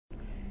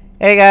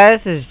Hey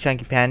guys, this is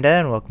Chunky Panda,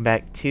 and welcome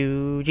back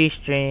to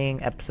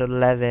GString episode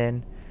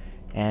 11.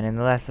 And in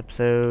the last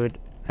episode,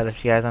 I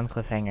left you guys on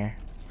cliffhanger.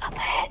 Up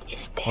ahead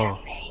is their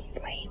main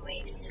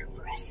brainwave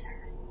suppressor.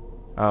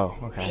 Oh,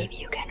 okay. Maybe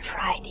you can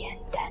fry the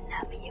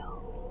antenna,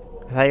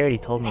 Mio. I thought you already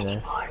told me Many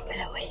this. more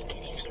will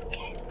awaken if you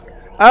can,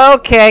 girl.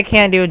 Okay, I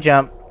can't do a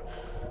jump.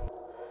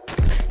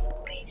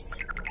 Wave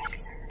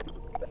suppressor.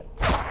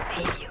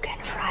 Maybe you can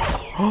fry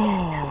the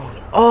antenna,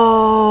 Mio.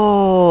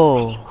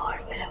 Oh! Many more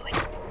will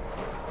awaken.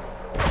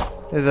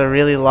 There's a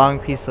really long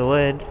piece of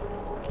wood.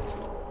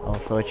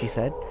 Also what she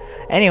said.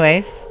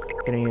 Anyways,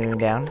 gonna be moving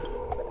down.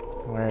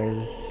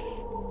 Where's...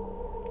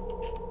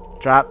 Just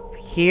drop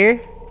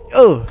here.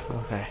 Oh!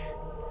 Okay.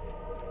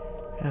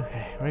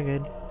 Okay, we're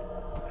good.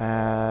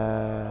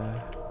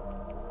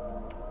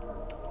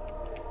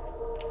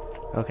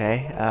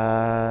 Okay,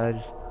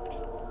 just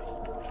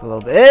a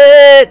little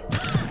bit.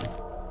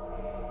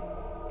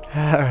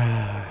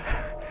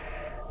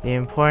 The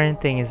important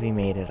thing is we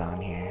made it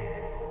on here.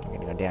 I'm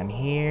gonna go down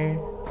here.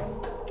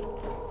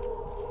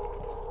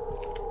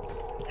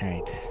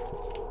 Alright.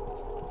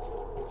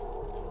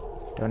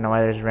 Don't know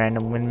why there's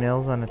random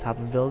windmills on the top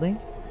of the building.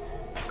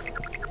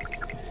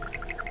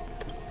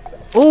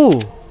 Ooh!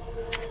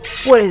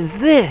 What is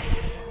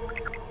this?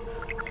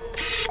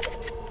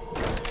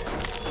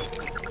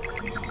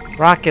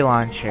 Rocket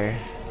launcher.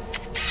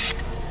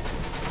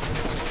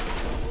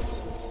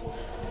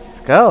 Let's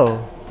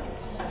go.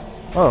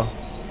 Oh.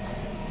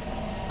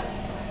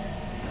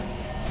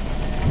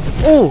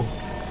 Ooh!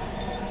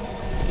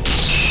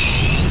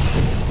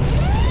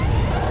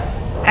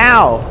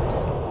 Ow!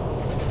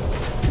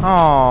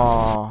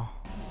 Oh.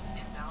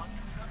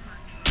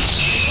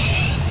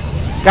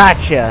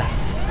 Gotcha.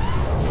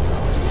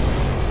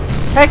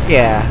 Heck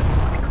yeah.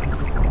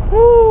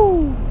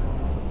 Woo!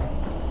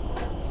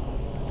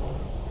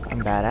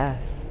 I'm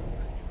badass.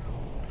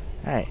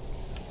 Alright.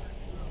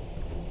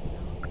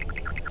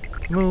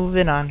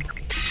 Moving on.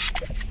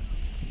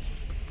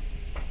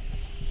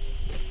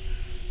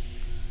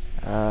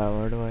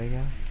 Where do I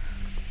go?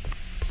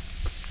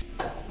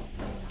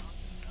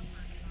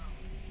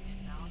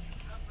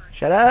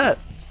 Shut up!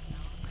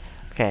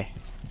 Okay.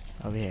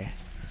 Over here.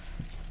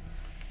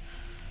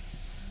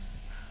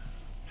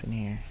 What's in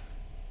here?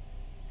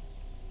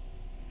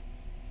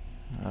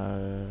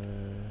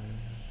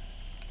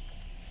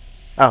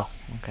 Oh,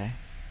 okay.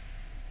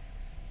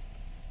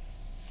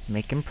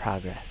 Making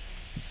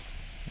progress.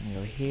 I'm gonna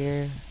go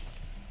here.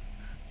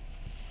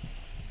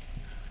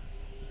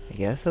 I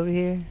guess over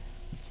here.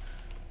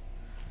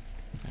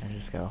 I'll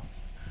just go.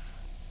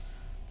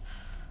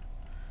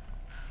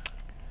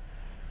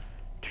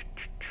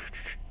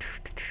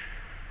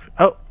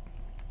 Oh!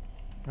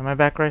 Am I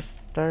back where I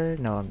started?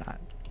 No, I'm not.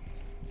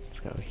 Let's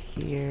go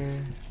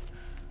here.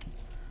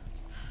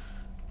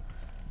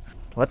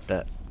 What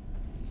the?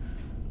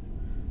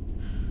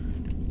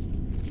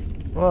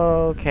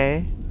 Whoa,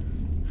 okay.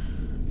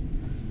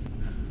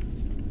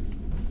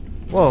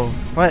 Whoa,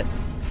 what?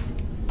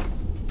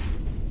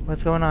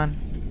 What's going on?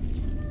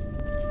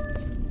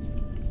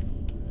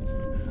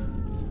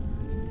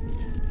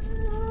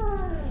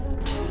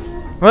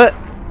 What?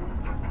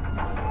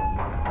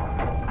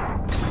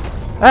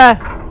 Ah!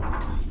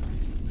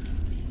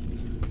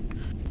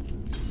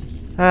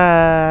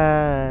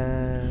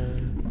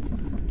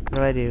 What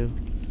do I do?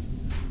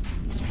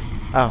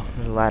 Oh,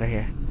 there's a ladder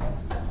here.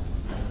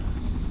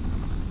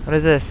 What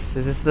is this?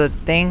 Is this the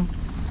thing?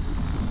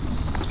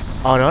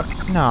 Oh,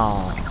 don't.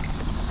 No.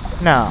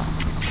 No.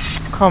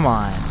 Come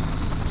on.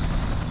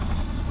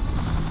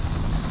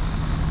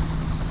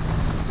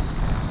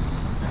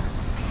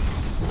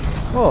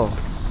 Whoa.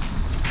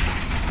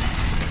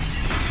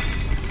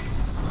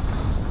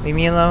 Leave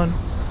me alone.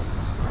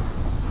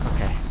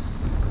 Okay.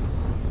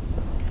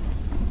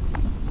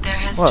 There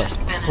has just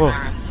been an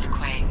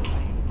earthquake.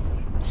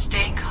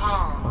 Stay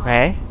calm.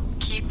 Okay.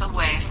 Keep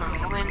away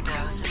from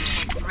windows and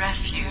take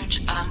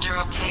refuge under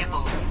a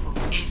table.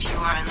 If you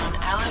are in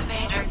an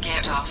elevator,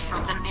 get off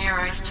from the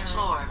nearest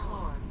floor.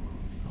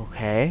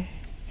 Okay.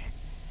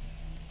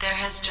 There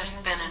has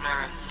just been an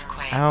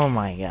earthquake. Oh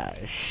my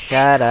gosh.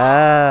 Shut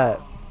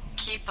up.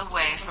 Keep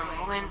away from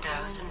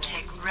windows and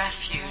take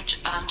refuge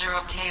under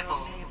a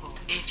table.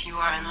 If you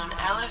are in an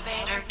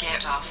elevator,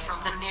 get off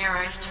from the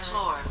nearest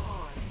floor.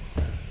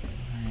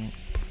 Alright.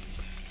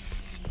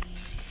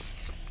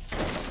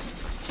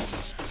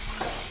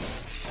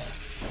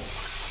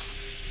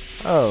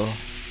 Oh.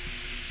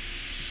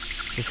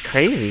 It's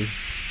crazy.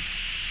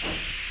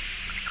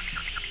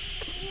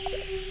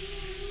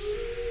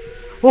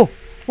 Whoa!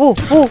 Whoa!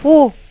 Whoa!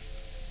 Whoa!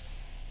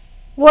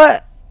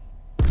 What?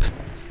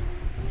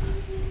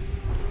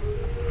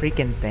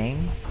 Freaking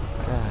thing.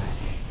 Gosh.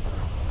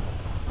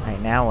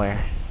 Alright, now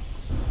where?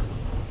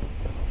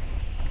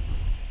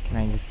 Can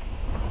I just...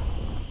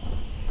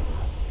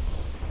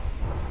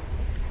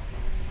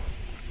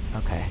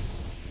 Okay.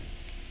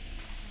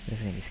 This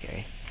is gonna be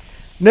scary.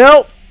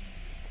 Nope!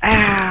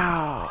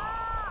 Ow!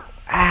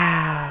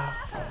 Ow!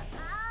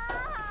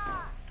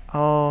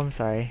 Oh, I'm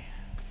sorry.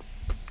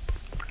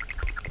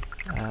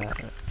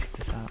 Check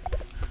this out.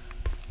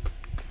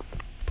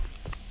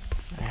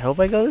 hope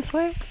I go this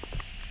way?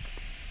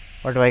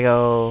 Or do I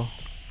go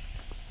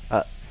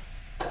up?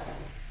 I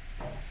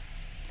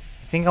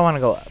think I want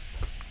to go up.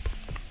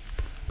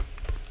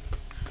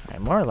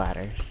 Alright, more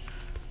ladders.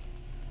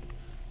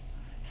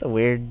 It's a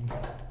weird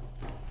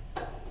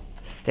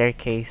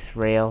staircase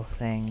rail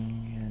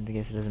thing, and I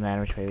guess it doesn't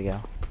matter which way we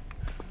go.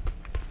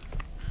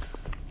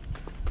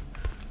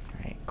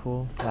 Alright,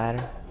 cool.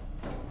 Ladder.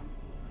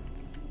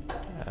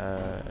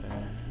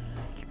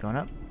 Keep going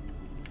up.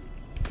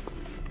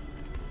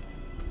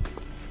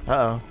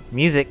 Uh-oh.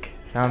 Music.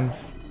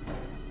 Sounds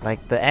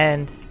like the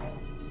end.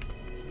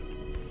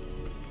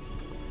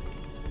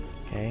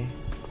 Okay.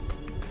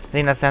 I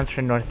think that stands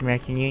for North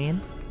American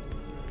Union.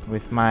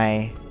 With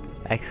my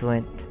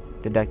excellent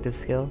deductive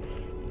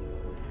skills.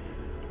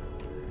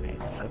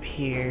 Alright, it's up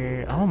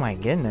here. Oh my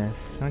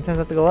goodness. How many times do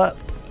I have to go up?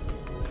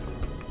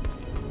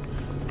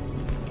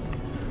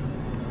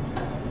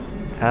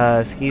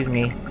 Excuse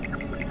me.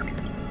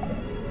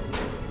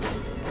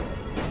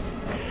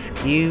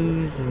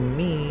 Excuse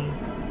me.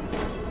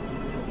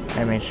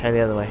 Alright, let's try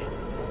the other way.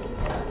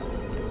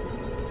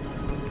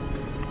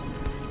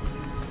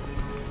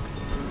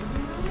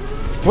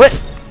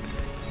 What?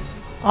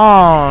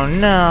 Oh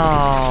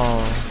no!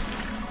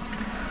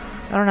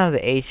 I don't have the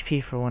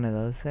HP for one of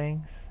those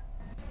things.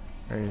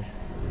 Or is...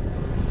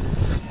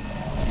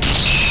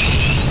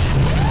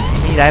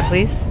 Can you die,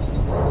 please?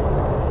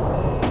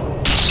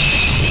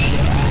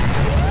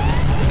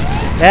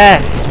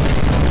 Yes!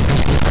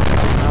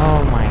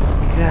 Oh my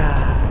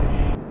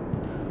gosh.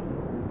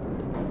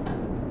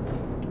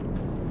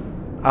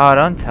 Oh,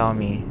 don't tell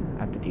me I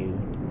have to do.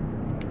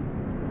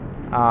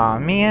 Aw,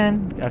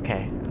 man.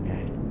 Okay,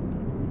 okay.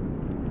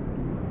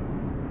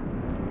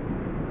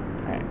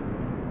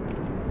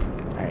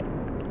 Alright.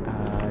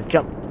 Alright.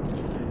 Jump.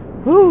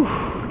 Whew.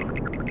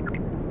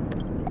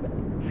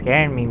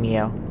 Scaring me,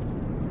 Mio.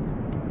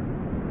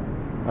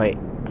 Wait.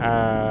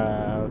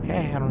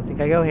 Okay. I don't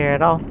think I go here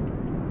at all.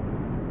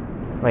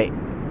 Wait.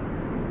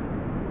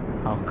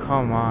 Oh,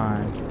 come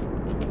on.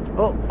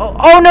 Oh, oh,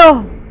 oh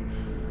no!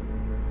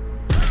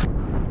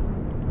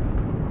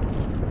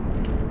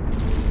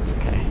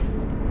 Okay.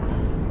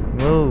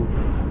 Move.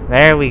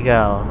 There we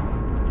go.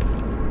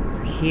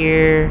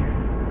 Here.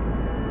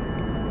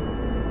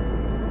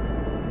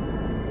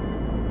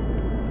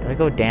 Do I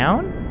go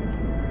down?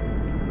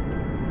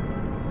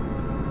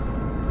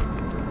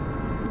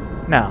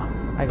 No.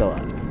 I go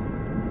up.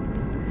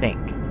 I think.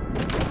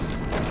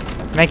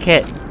 Make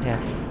hit.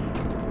 Yes.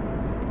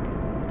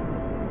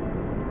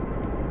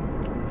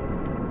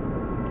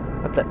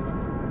 What the?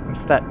 I'm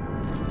stuck.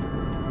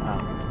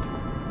 Oh.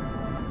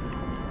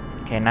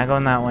 Okay, not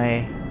going that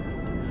way.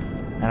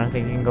 I don't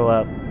think you can go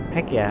up.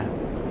 Heck yeah.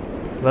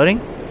 Loading?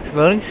 It's a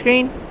loading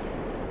screen?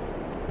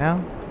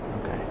 No?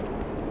 Okay.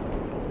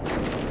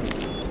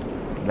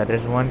 Bet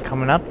there's one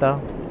coming up though.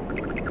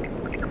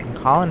 I'm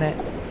calling it.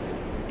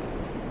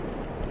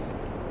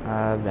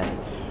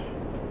 Vent.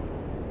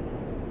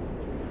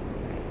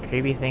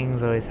 Creepy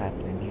things always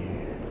happening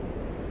here.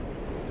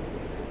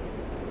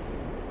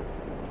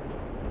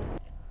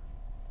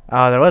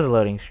 Oh, there was a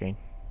loading screen.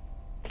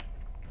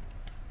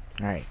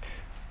 Alright.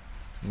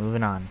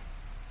 Moving on.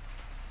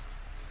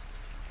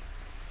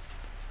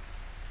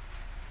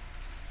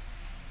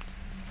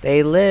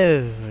 They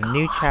live.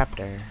 New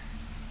chapter.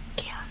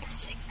 Kill the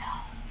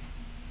signal.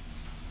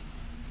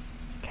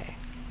 Okay.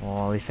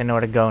 Well, at least I know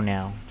where to go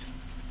now. Just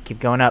keep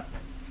going up.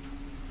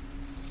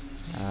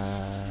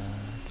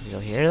 Can we go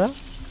here though?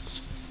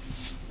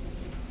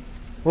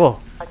 Whoa.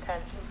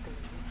 Attention please.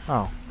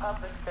 Oh.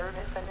 Public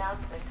service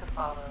announcement to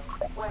follow.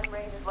 When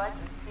rain is likely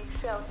to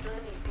seek shelter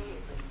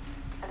immediately.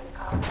 And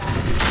contact.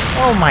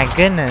 Oh my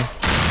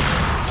goodness.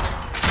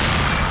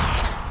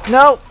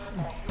 No.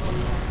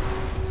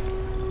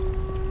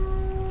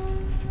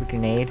 Stupid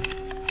grenade.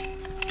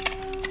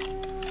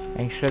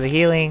 Thanks for the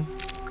healing.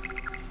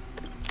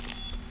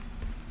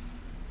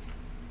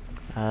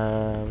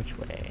 Which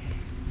way?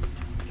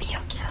 Mio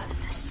kills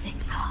the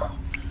signal.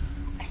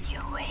 A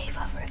new wave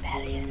of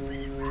rebellion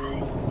will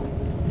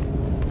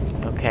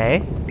rise. Okay. I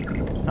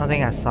don't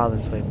think I saw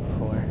this way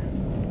before.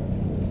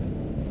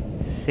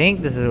 I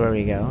think this is where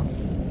we go.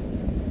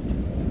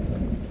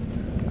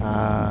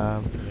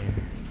 What's up here?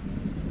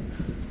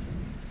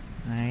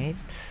 Alright.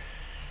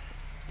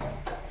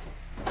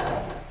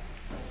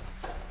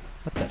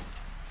 What the?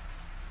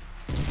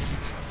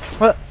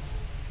 What?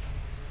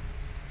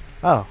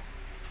 Oh.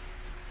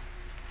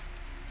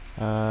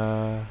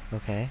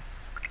 Okay.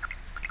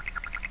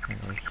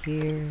 Over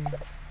here.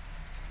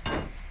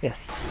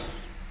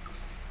 Yes.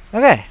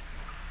 Okay.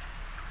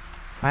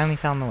 Finally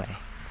found the way.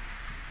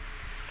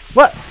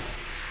 What?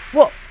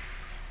 Whoa!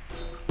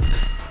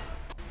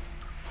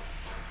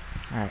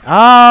 Alright.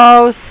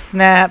 Oh,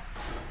 snap!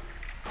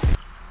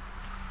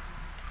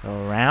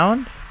 Go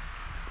around.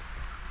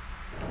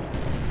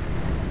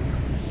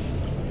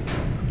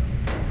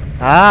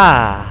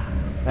 Ah!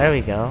 There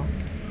we go.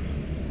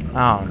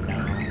 Oh, no.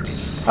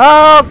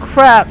 Oh,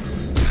 crap!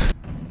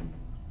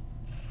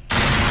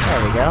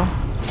 There we go.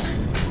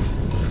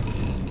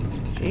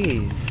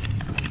 Jeez.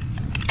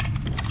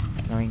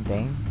 annoying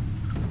thing.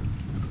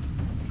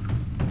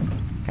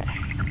 Okay.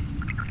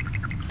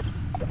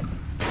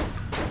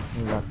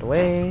 Move out the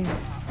way.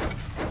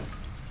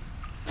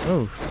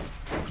 Move.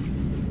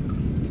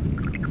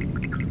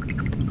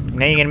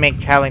 Now you're gonna make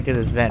traveling through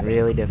this vent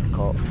really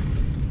difficult.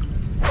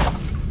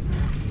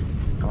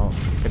 Oh,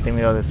 good thing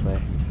we go this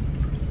way.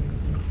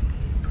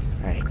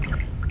 Alright.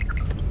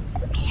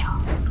 Mio,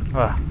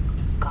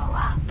 go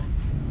up.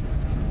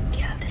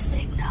 Kill the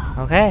signal.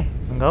 Okay,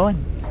 I'm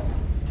going.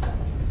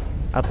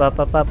 Up, up,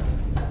 up, up.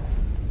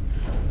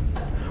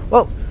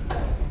 Whoa!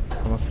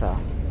 Almost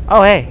fell.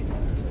 Oh, hey!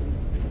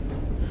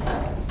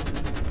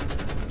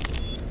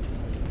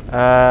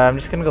 I'm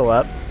just gonna go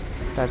up.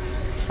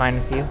 That's fine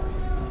with you.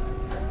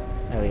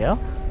 There we go.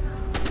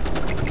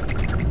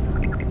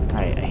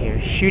 Alright, I hear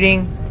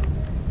shooting.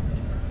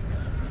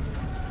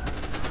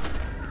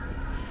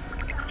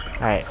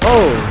 Alright.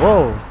 Oh,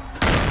 whoa!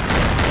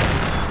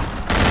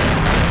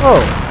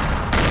 Whoa!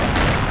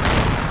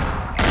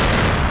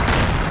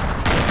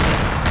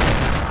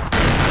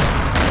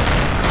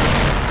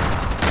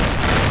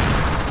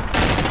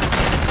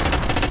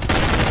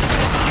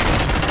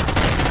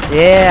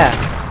 Yeah!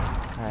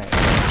 Alright.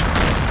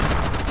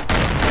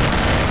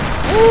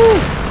 Woo!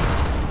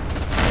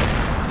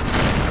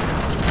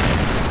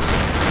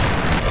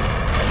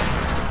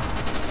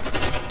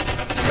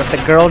 Let the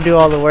girl do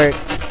all the work.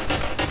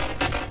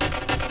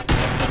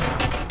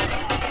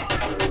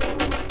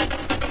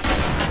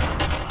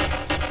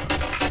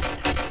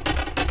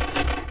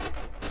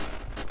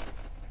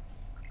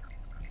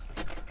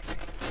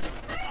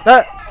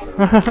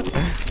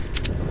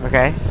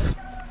 Okay.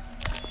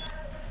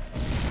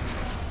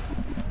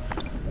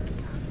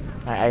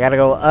 I gotta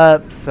go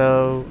up,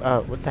 so...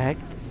 Oh, what the heck?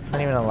 It's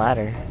not even a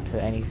ladder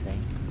to anything.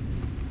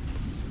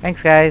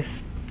 Thanks,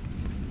 guys.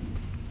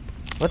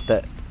 What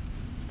the...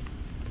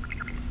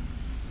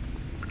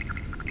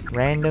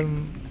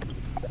 Random...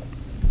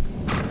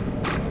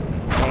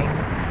 thing?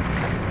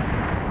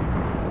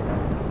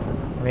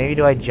 Maybe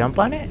do I jump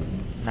on it?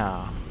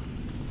 No.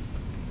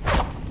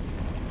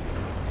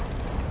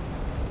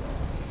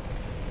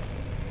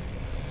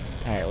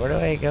 Alright, where do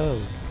I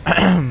go?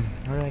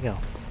 Where do I go?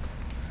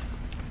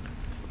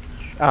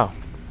 Oh.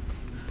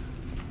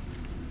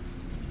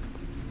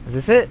 Is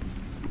this it?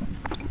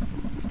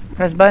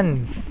 Press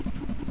buttons.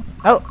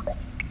 Oh.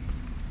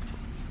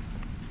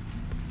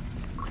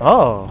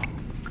 Oh.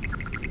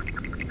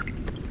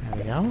 There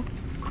we go.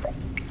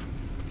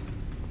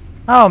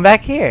 Oh, I'm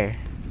back here.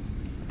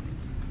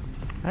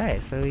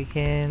 Alright, so we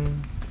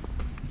can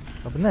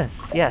open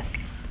this.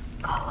 Yes.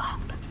 Go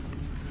up.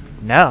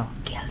 No.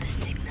 Kill the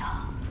signal.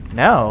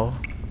 No.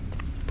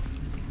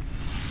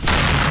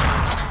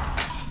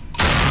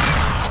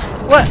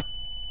 What?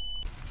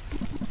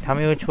 Tell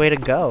me which way to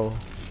go.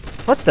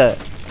 What the?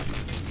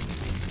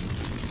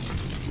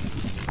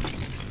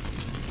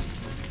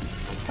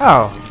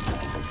 Oh.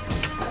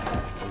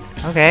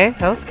 Okay,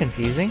 that was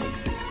confusing.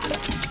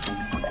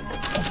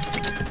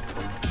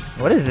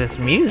 What is this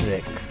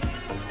music?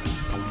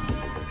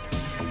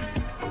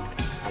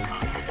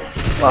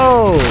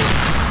 Whoa!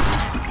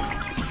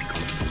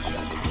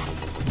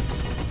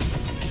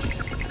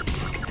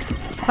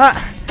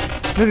 Ha!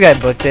 This guy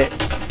booked it.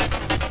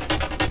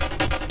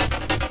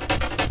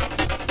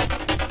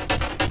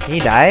 He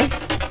died?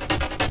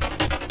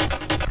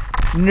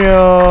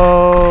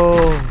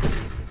 No!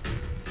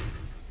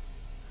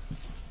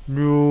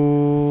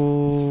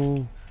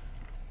 No!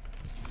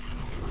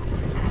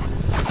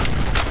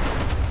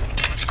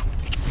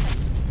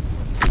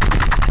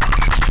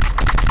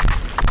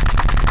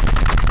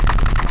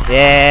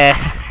 Yeah!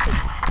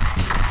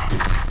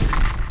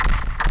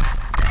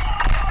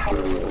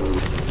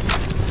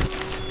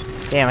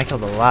 Damn, I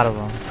killed a lot of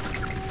them.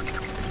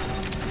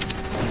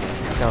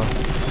 Let's go.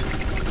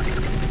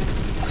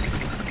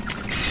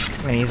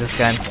 I'm gonna use this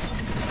gun.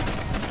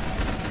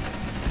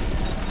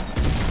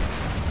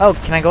 Oh,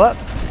 can I go up?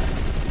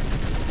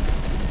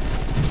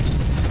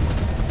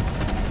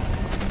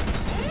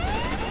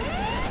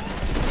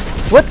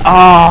 What?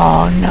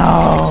 Oh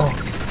no!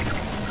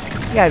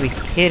 You gotta be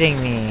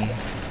kidding me.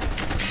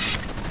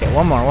 Okay,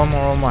 one more.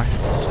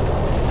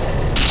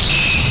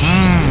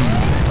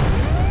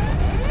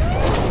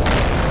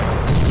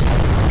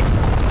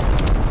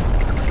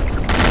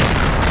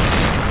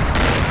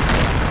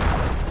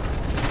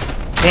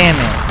 Damn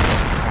it.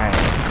 Alright.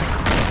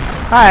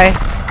 Hi.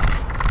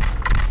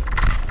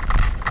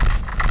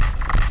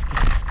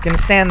 Just gonna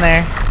stand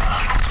there.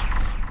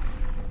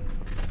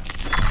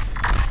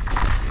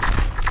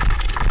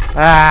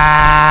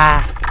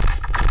 Ah!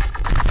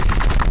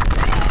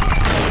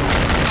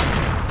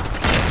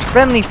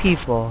 Friendly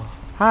people.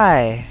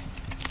 Hi.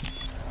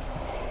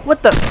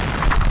 What the?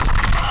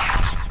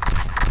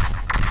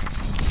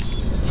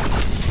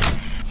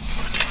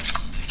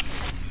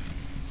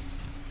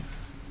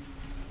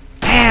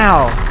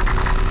 Ow!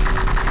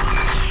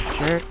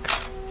 Jerk.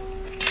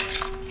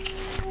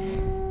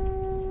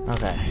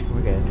 Okay,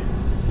 we're good.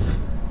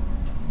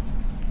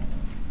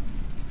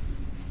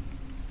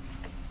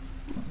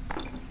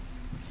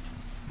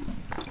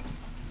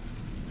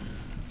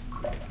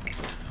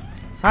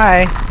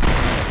 Hi.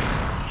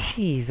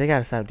 Jeez, I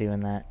gotta stop doing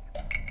that.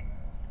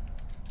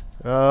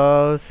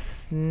 Oh,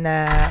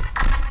 snap.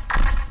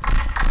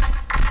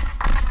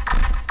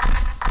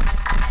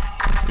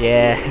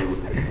 Yeah.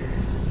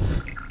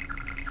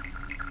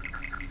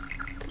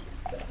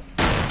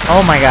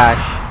 Oh my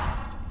gosh.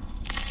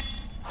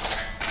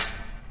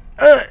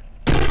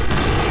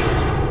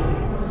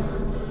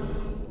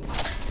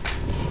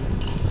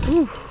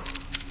 Whew.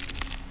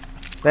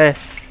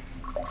 This.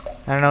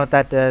 I don't know what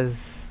that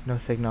does. No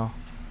signal.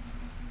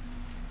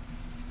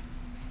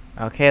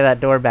 Okay, that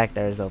door back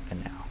there is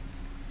open now.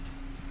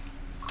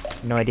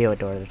 No idea what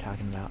door they're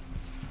talking about.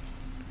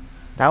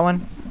 That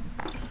one?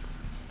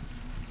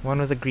 One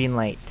with a green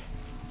light.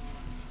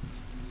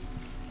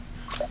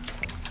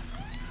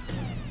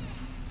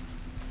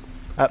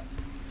 Up.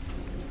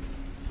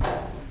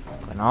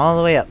 Going all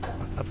the way up.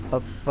 Up,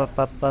 up, up,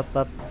 up, up,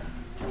 up.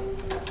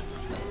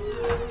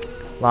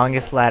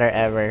 Longest ladder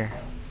ever.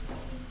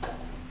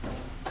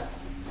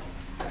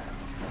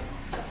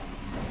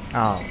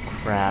 Oh,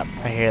 crap.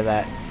 I hear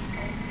that.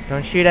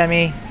 Don't shoot at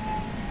me.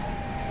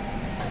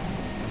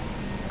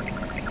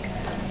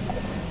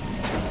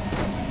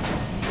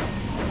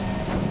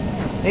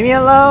 Leave me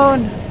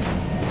alone!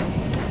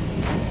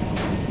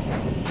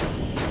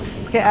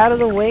 Get out of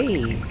the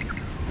way!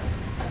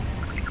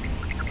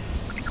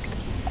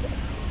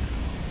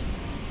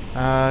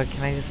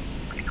 Can I just...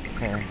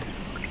 Here.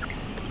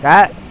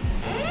 That?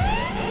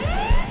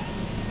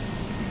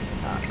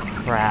 Oh,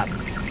 crap.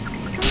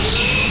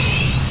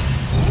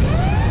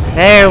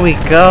 There we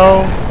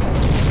go!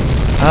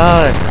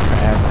 Oh, that took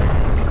forever.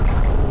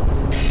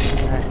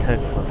 That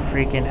took for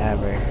freaking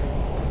ever.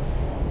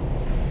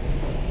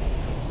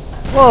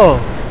 Whoa!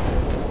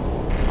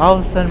 All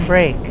of a sudden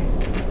break.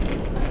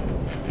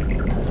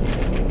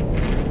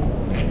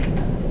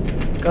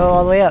 Go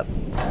all the way up.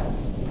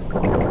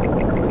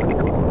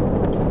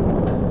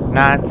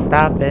 Not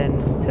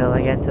stopping until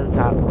I get to the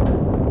top.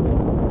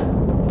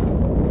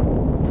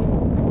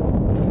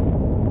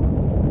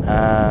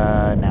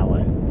 Now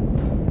what?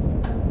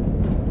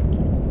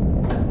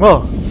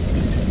 Whoa!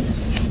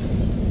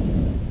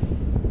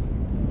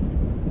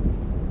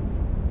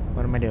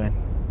 What am I doing?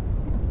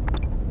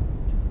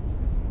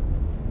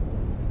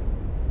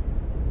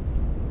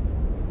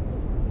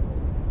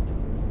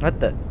 What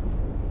the?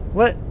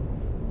 What?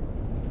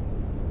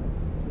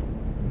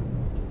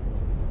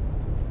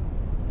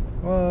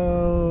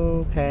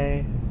 Whoa,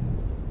 okay.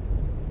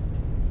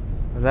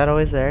 Was that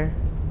always there?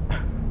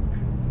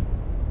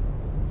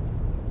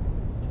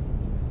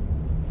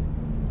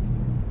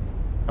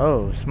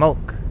 Oh,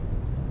 smoke.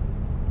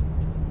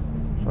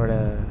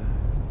 Sorta.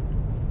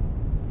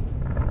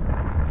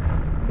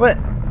 What?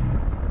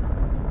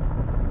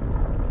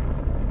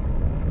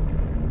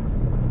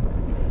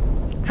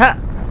 Ha!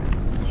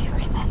 Do you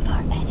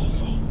remember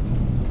anything?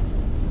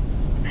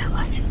 I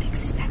wasn't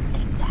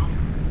expecting that.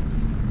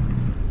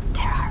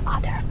 There are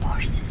other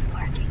forces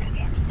working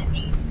against the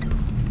main two.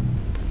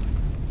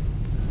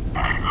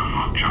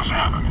 What just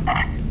happened?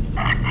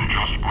 They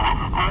just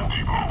broke a gold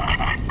depot.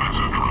 That's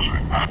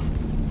interesting.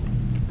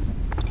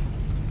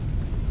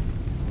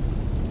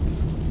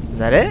 Is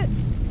that it?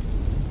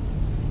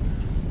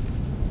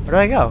 Where do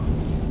I go?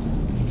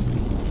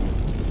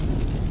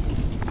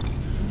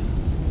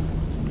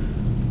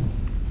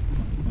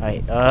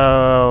 Wait,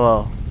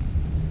 oh.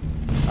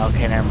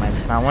 Okay, never mind.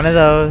 It's not one of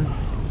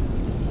those.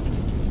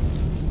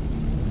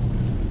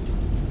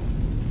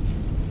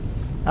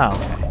 Oh,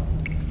 okay.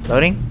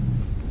 Loading?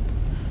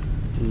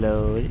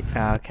 Load.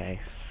 Okay,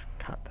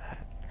 caught that.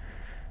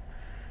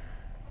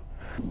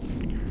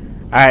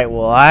 Alright,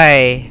 well,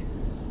 I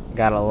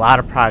got a lot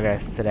of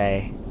progress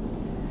today.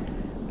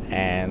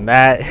 And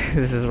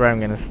this is where I'm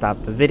gonna stop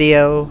the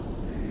video.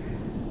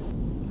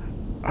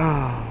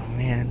 Oh,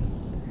 man.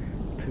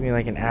 Took me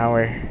like an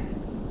hour,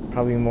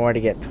 probably more,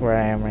 to get to where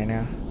I am right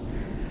now.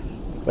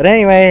 But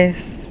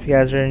anyways, if you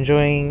guys are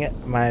enjoying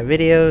my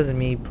videos and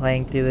me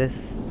playing through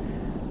this,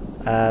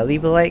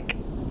 leave a like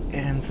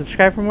and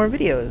subscribe for more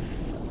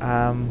videos.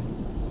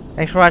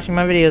 Thanks for watching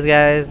my videos,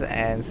 guys,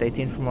 and stay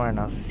tuned for more, and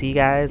I'll see you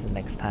guys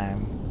next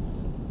time.